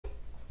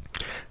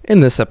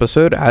In this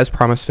episode, as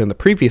promised in the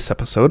previous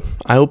episode,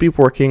 I will be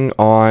working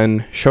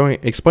on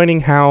explaining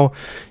how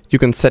you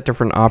can set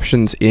different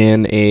options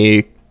in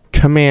a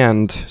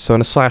command, so in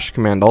a slash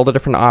command, all the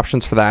different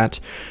options for that,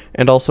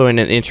 and also in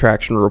an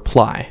interaction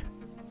reply.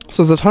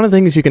 So there's a ton of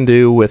things you can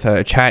do with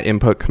a chat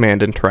input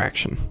command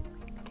interaction.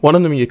 One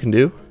of them you can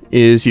do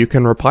is you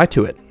can reply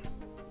to it.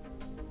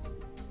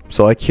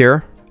 So like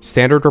here,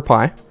 standard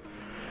reply.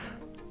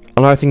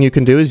 Another thing you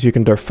can do is you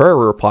can defer a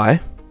reply.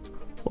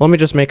 Let me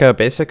just make a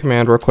basic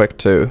command real quick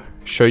to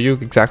show you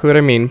exactly what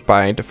I mean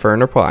by defer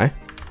and reply.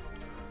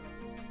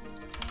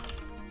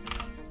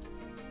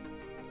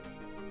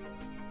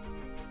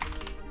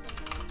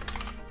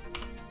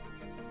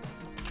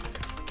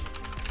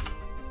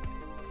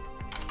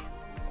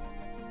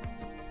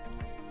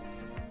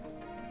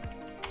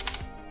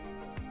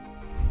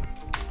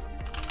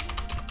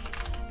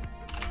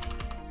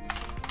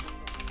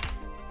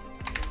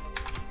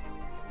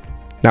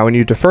 Now, when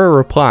you defer a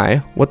reply,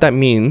 what that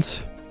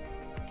means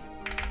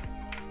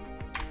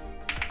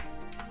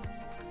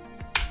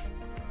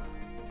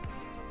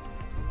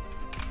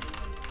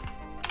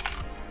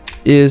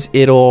is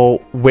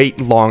it'll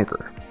wait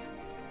longer.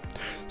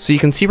 So you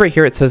can see right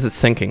here it says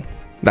it's syncing.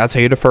 That's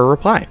how you defer a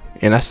reply,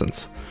 in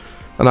essence.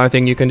 Another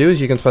thing you can do is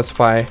you can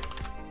specify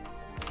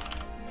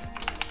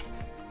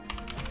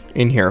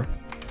in here.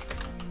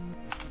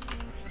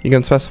 You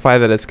can specify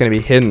that it's going to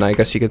be hidden, I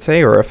guess you could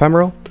say, or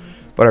ephemeral,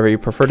 whatever you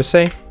prefer to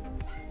say.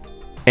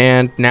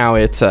 And now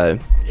it's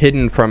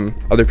hidden from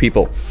other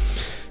people.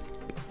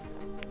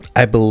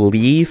 I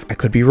believe, I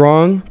could be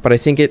wrong, but I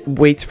think it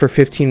waits for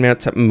 15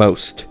 minutes at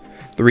most.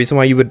 The reason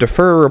why you would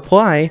defer a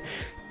reply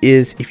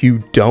is if you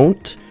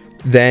don't,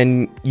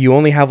 then you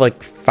only have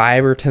like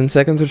 5 or 10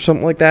 seconds or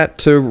something like that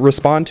to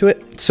respond to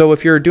it. So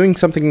if you're doing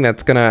something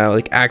that's gonna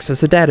like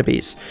access a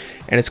database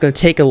and it's gonna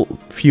take a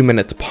few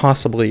minutes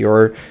possibly,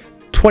 or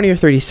 20 or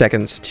 30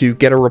 seconds to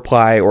get a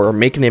reply or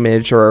make an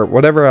image or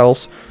whatever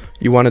else,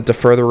 you want to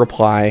defer the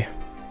reply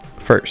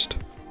first.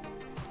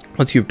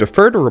 Once you've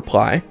deferred a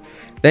reply,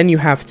 then you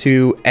have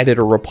to edit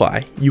a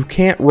reply. You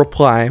can't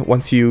reply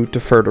once you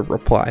deferred a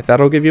reply.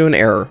 That'll give you an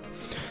error.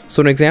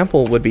 So an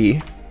example would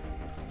be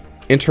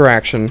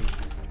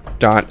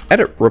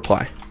interaction.edit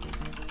reply.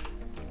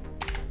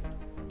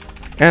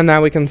 And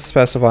now we can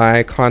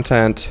specify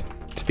content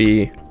to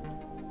be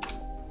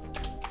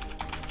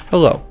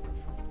hello.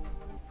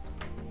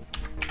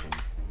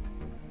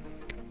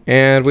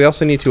 And we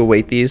also need to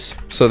await these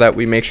so that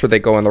we make sure they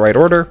go in the right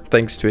order,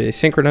 thanks to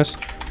asynchronous.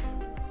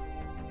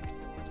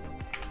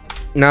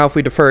 Now, if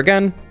we defer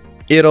again,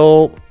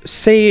 it'll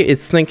say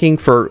it's thinking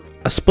for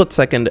a split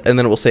second and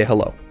then it will say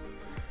hello.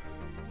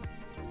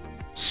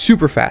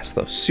 Super fast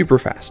though, super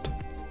fast.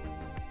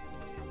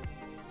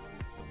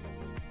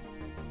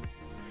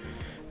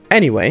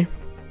 Anyway,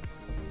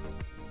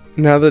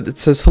 now that it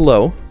says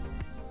hello,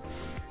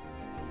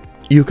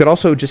 you could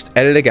also just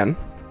edit again.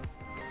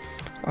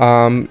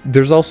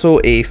 There's also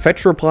a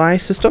fetch reply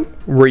system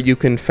where you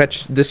can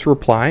fetch this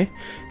reply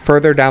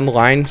further down the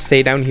line,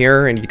 say down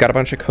here, and you got a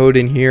bunch of code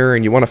in here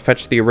and you want to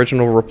fetch the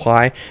original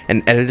reply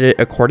and edit it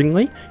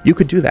accordingly. You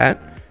could do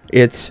that.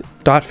 It's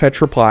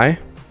 .fetch reply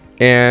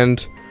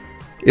and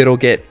it'll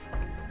get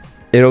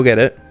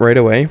it right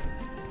away.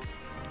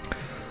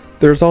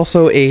 There's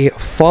also a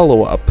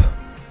follow-up.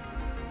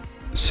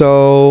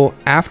 So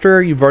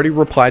after you've already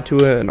replied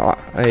to a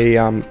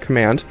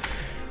command,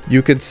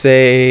 you could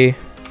say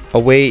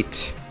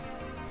await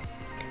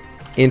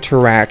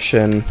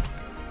interaction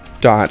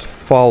dot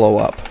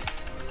follow-up,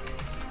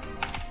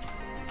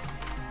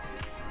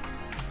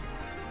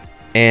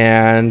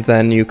 and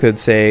then you could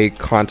say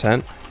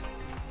content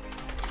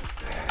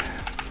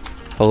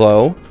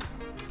hello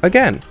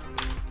again.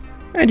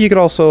 And you could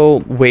also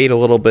wait a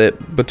little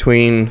bit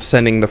between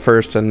sending the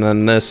first and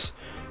then this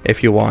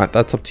if you want.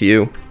 That's up to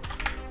you.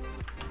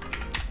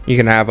 You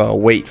can have a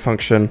wait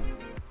function.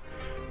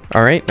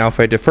 All right, now if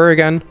I defer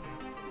again,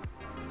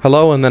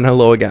 hello, and then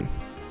hello again.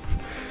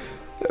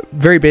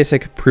 Very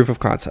basic proof of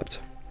concept.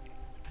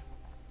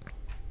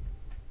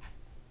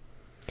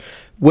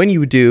 When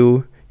you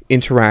do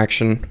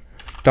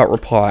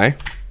interaction.reply,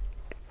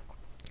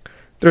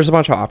 there's a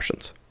bunch of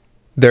options.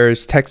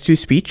 There's text to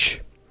speech,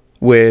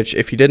 which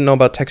if you didn't know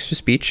about text to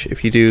speech,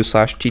 if you do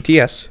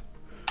 /TTS,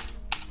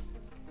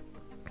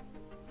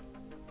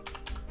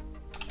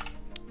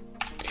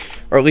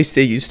 or at least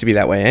it used to be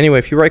that way. Anyway,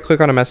 if you right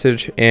click on a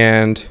message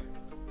and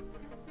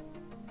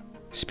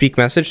speak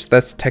message,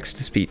 that's text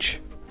to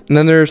speech. And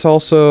then there's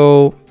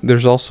also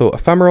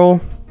ephemeral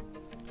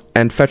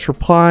and fetch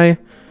reply.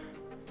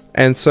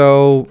 And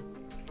so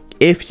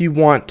if you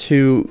want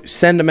to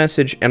send a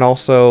message and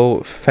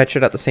also fetch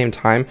it at the same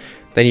time,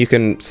 then you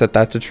can set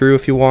that to true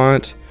if you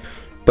want.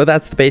 But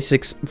that's the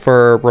basics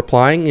for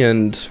replying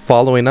and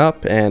following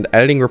up and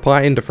editing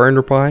reply and deferring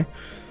reply.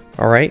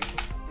 All right.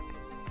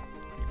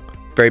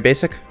 Very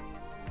basic.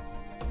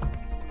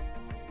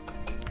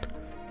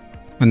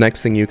 The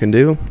next thing you can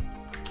do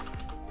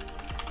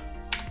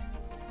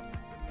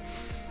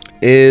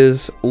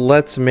is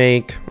let's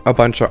make a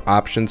bunch of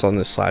options on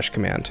this slash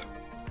command.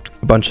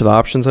 A bunch of the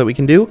options that we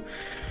can do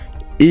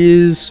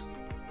is,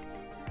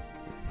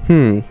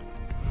 the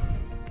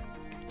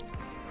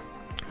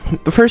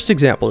first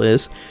example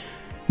is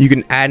you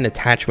can add an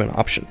attachment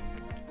option.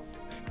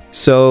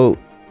 So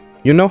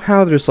you know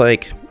how there's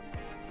like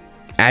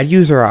add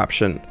user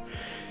option,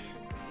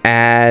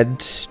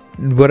 add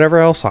whatever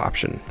else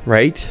option,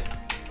 right?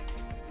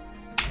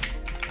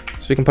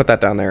 So we can put that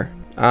down there.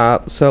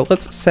 So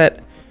let's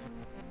set,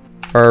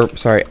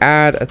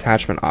 add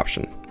attachment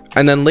option.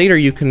 And then later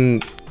you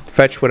can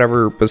fetch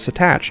whatever was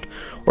attached,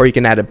 or you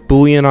can add a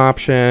Boolean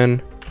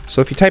option. So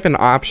if you type an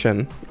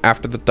option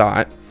after the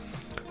dot,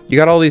 you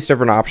got all these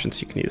different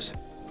options you can use.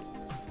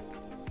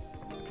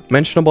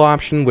 Mentionable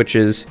option, which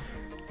is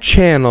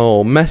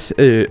channel,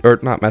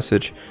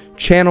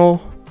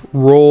 channel,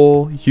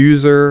 role,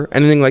 user,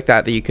 anything like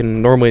that that you can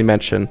normally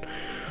mention,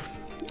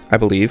 I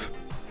believe.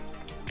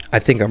 I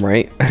think I'm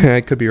right.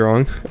 I could be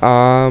wrong.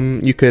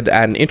 You could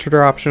add an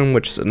integer option,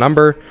 which is a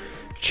number,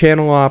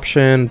 channel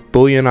option,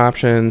 Boolean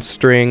option,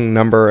 string,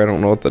 number. I don't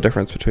know what the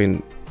difference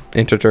between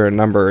integer and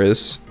number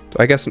is.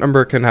 I guess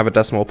number can have a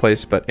decimal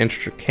place, but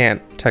integer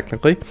can't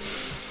technically.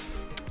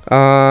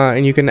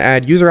 And you can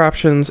add user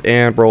options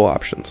and role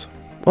options.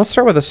 Let's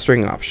start with a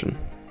string option,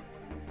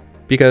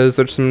 because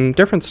there's some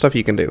different stuff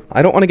you can do.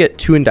 I don't want to get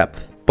too in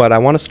depth, but I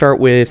want to start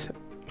with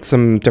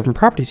some different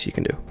properties you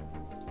can do.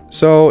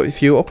 So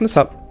if you open this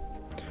up,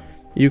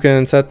 you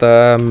can set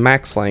the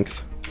max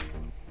length,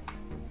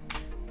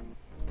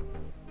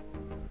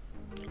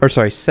 or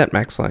sorry, set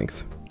max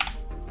length.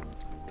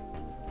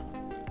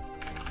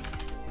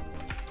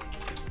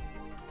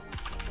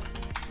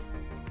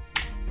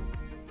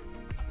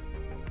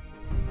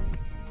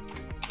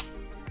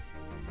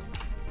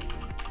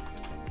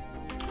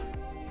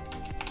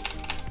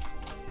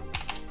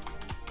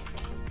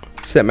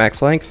 Set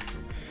max length,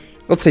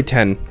 let's say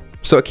 10.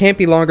 So it can't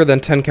be longer than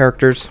 10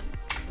 characters.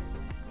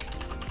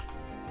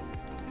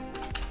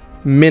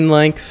 Min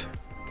length,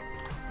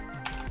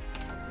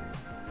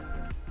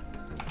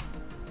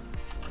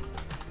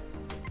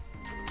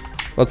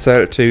 let's set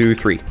it to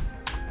 3.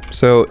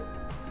 So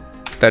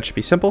that should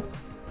be simple.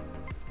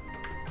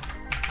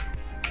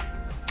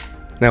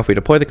 Now if we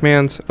deploy the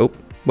commands, oh,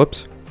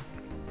 whoops.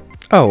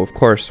 Oh, of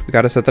course, we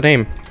got to set the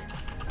name.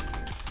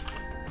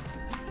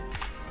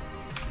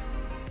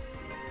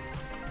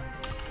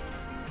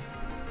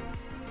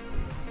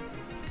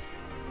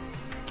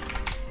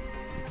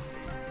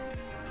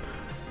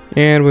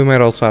 And we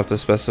might also have to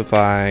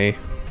specify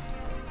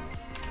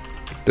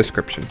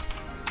description.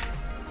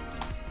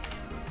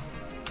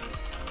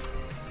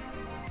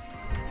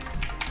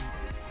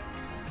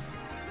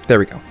 There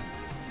we go.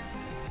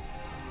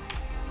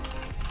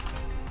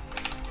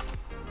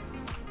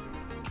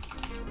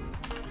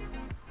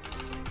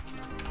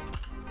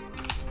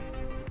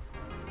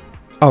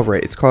 Oh,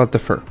 right, it's called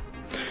defer.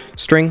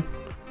 String,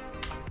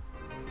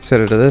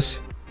 set it to this.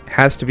 It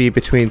has to be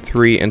between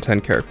 3 and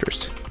 10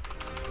 characters.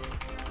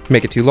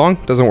 Make it too long,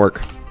 doesn't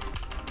work.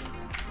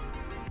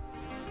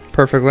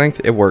 Perfect length,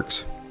 it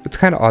works. It's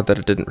kind of odd that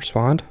it didn't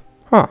respond.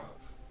 Huh.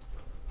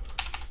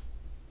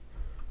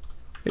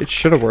 It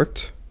should have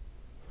worked.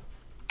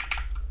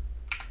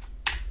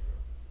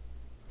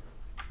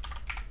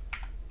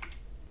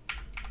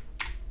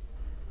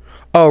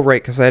 Oh,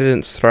 right, because I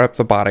didn't start up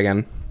the bot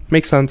again.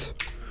 Makes sense.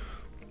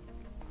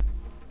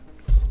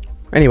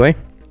 Anyway.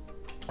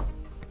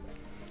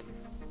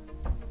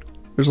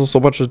 There's also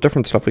a bunch of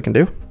different stuff we can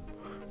do.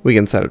 We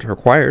can set it to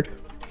required.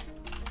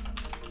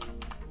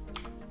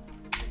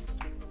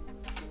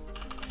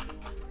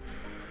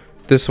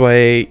 This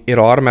way,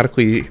 it'll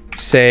automatically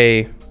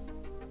say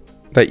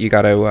that you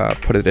gotta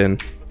put it in.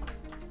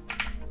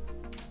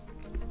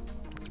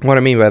 What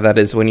I mean by that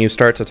is when you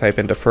start to type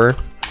in defer,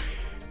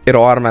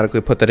 it'll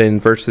automatically put that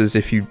in, versus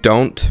if you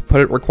don't put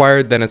it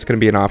required, then it's gonna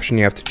be an option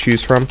you have to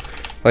choose from.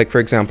 Like for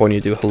example, when you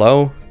do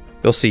hello,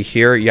 you'll see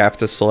here you have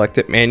to select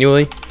it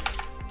manually.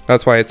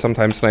 That's why it's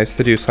sometimes nice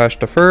to do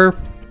 /defer.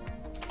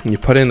 And you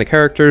put in the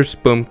characters,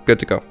 boom, good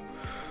to go.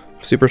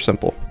 Super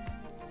simple.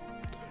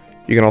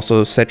 You can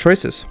also set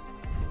choices.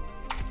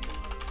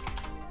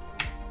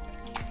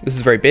 This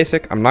is very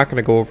basic. I'm not going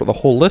to go over the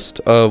whole list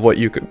of what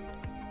you could,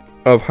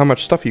 of how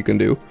much stuff you can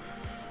do.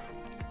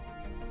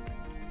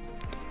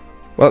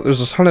 Well,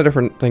 there's a ton of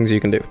different things you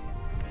can do.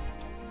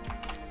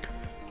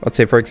 Let's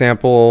say, for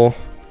example,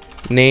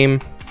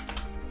 name,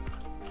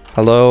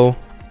 hello.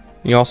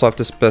 You also have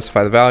to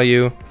specify the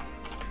value.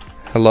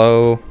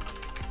 Hello.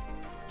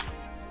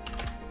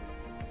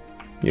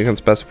 You can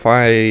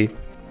specify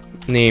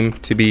name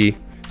to be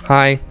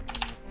hi,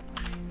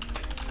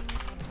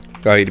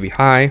 value to be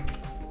hi,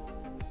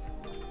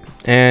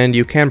 and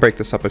you can break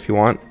this up if you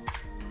want.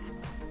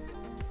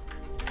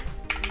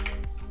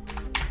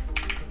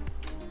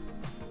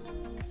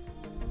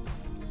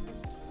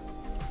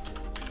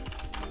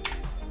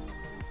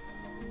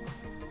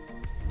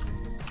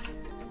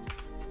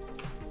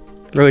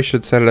 Really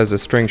should set it as a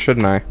string,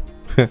 shouldn't I?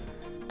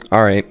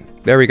 All right,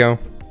 there we go.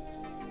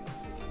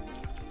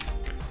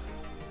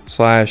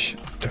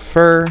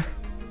 /defer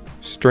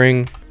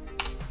string,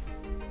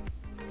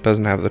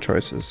 doesn't have the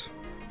choices.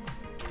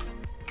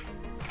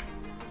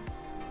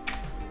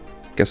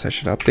 Guess I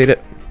should update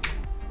it.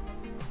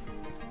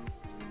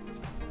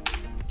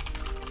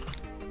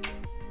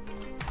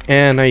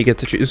 And now you get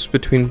to choose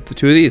between the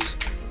two of these.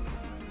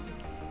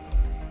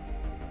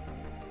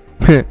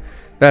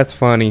 That's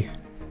funny.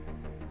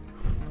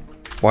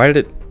 Why did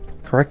it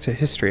correct to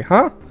history,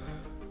 huh?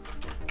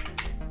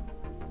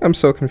 I'm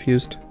so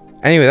confused.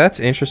 Anyway, that's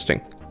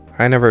interesting.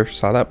 I never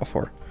saw that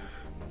before.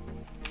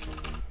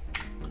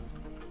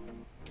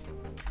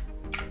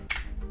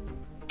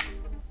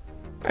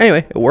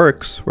 Anyway, it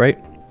works, right?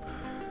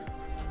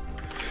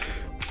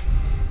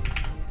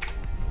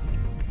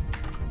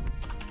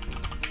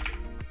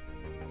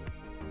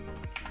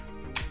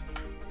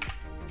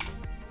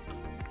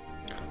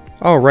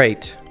 All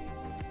right.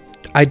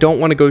 I don't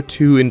want to go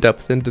too in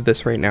depth into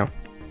this right now.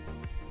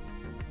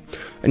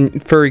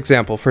 And for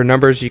example, for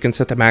numbers, you can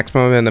set the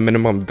maximum and the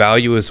minimum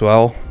value as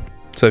well.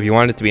 So if you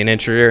want it to be an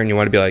integer and you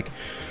want to be like,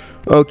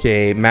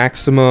 okay,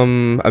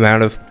 maximum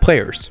amount of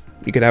players,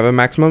 you could have a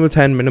maximum of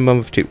 10, minimum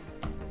of 2.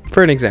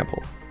 For an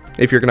example,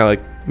 if you're gonna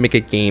like make a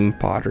game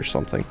pod or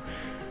something.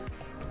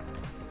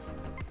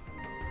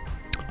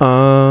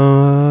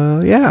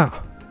 Yeah.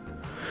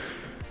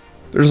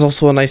 There's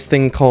also a nice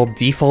thing called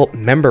default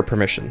member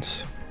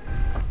permissions.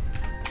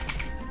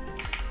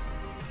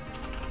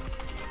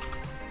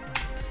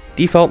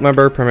 Default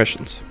member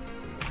permissions.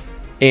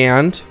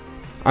 And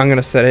I'm going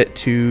to set it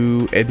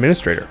to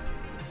administrator.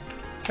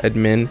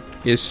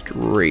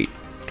 Administrator.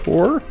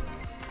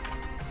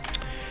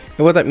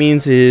 And what that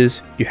means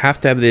is you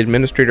have to have the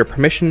administrator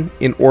permission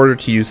in order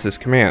to use this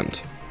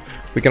command.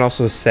 We can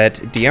also set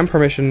DM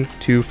permission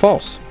to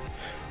false.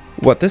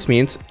 What this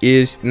means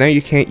is now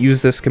you can't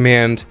use this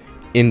command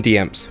in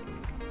DMs.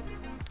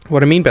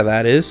 What I mean by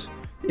that is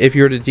if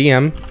you're to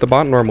DM the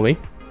bot normally,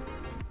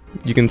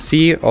 you can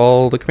see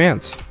all the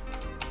commands.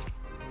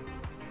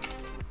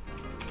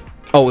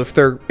 Oh, if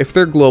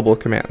they're global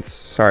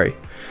commands, sorry.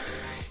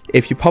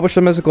 If you publish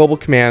them as a global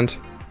command,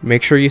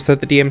 make sure you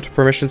set the DM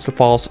permissions to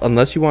false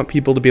unless you want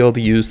people to be able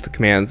to use the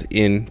commands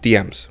in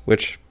DMs,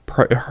 which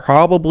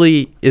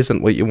probably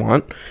isn't what you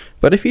want.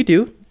 But if you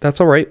do,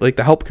 that's all right. Like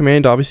the help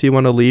command, obviously you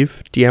want to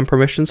leave DM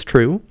permissions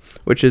true,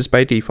 which is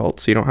by default,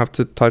 so you don't have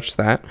to touch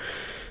that.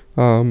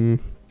 And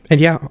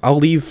yeah, I'll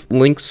leave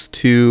links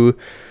to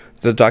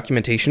the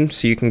documentation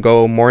so you can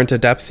go more into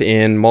depth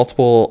in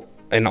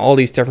all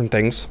these different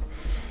things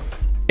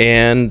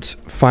and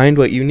find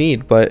what you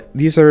need. But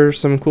these are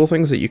some cool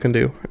things that you can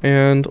do.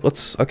 And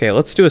let's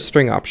do a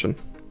string option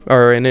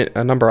or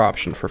a number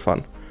option for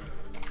fun.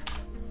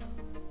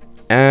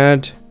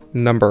 Add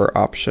number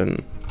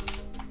option.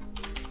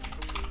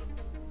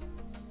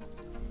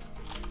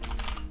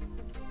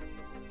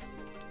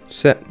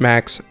 Set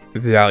max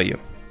value.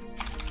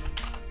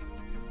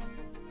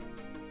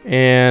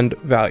 And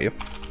value.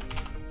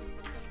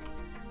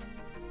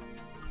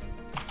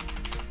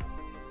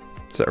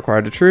 Set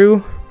required to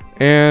true.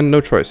 And no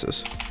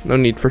choices. No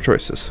need for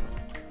choices.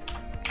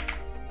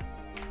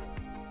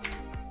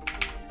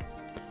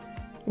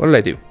 What did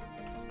I do?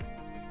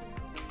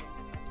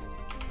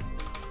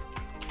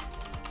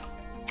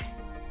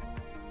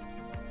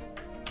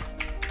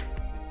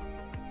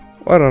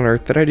 What on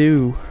earth did I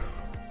do?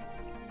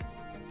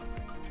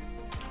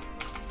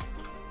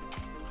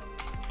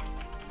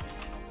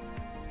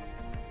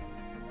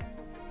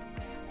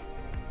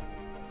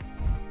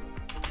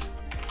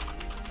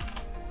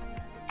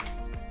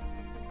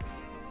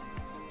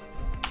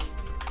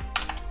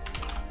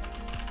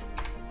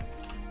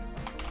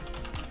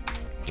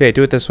 Okay,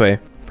 do it this way.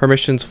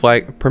 Permission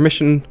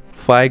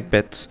flag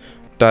bits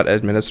dot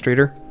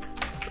administrator.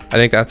 I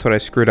think that's what I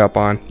screwed up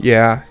on.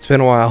 Yeah, it's been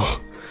a while.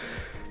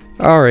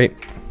 All right.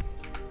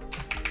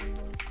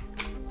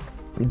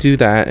 Do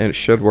that and it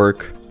should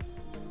work.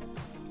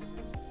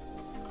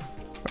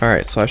 All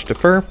right,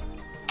 /defer.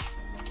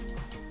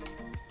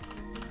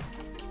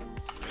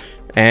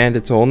 And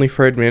it's only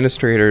for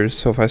administrators.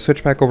 So if I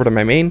switch back over to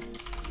my main,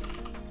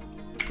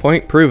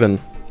 point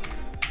proven.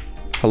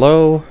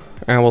 Hello.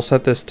 And we'll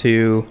set this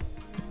to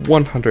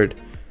 100.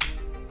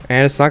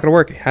 And it's not going to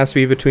work. It has to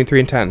be between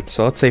 3 and 10.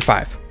 So let's say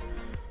 5.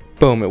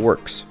 Boom, it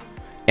works.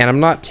 And I'm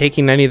not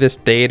taking any of this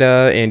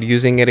data and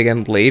using it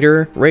again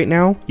later right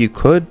now. You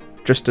could,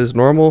 just as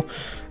normal,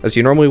 as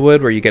you normally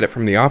would, where you get it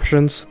from the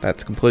options.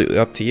 That's completely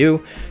up to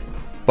you.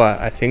 But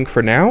I think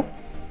for now,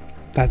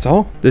 that's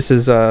all. This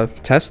is a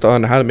test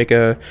on how to make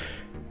a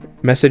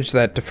message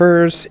that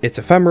defers. It's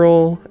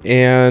ephemeral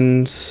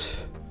and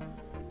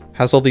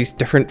has all these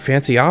different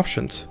fancy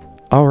options.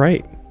 All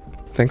right.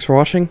 Thanks for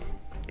watching.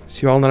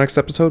 See you all in the next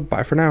episode.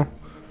 Bye for now.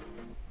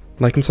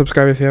 Like and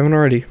subscribe if you haven't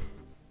already.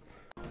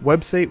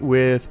 Website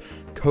with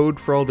code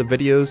for all the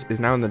videos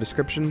is now in the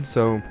description,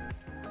 so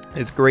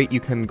it's great. You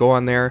can go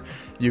on there.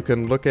 You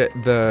can look at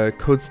the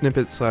code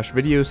snippet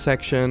 /videos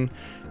section,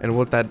 and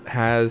what that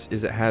has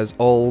is it has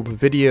old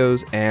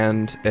videos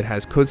and it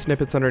has code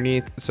snippets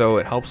underneath, so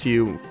it helps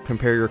you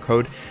compare your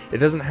code. It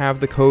doesn't have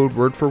the code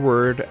word for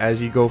word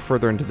as you go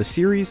further into the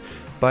series,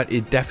 but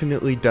it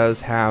definitely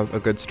does have a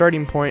good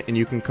starting point, and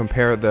you can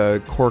compare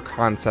the core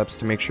concepts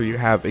to make sure you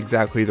have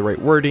exactly the right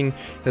wording,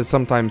 because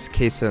sometimes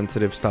case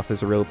sensitive stuff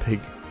is a real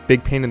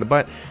big pain in the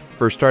butt.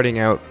 For starting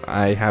out,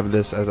 I have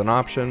this as an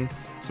option,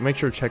 so make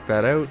sure to check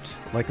that out,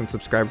 like and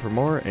subscribe for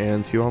more,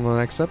 and see you all in the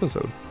next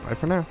episode. Bye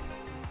for now.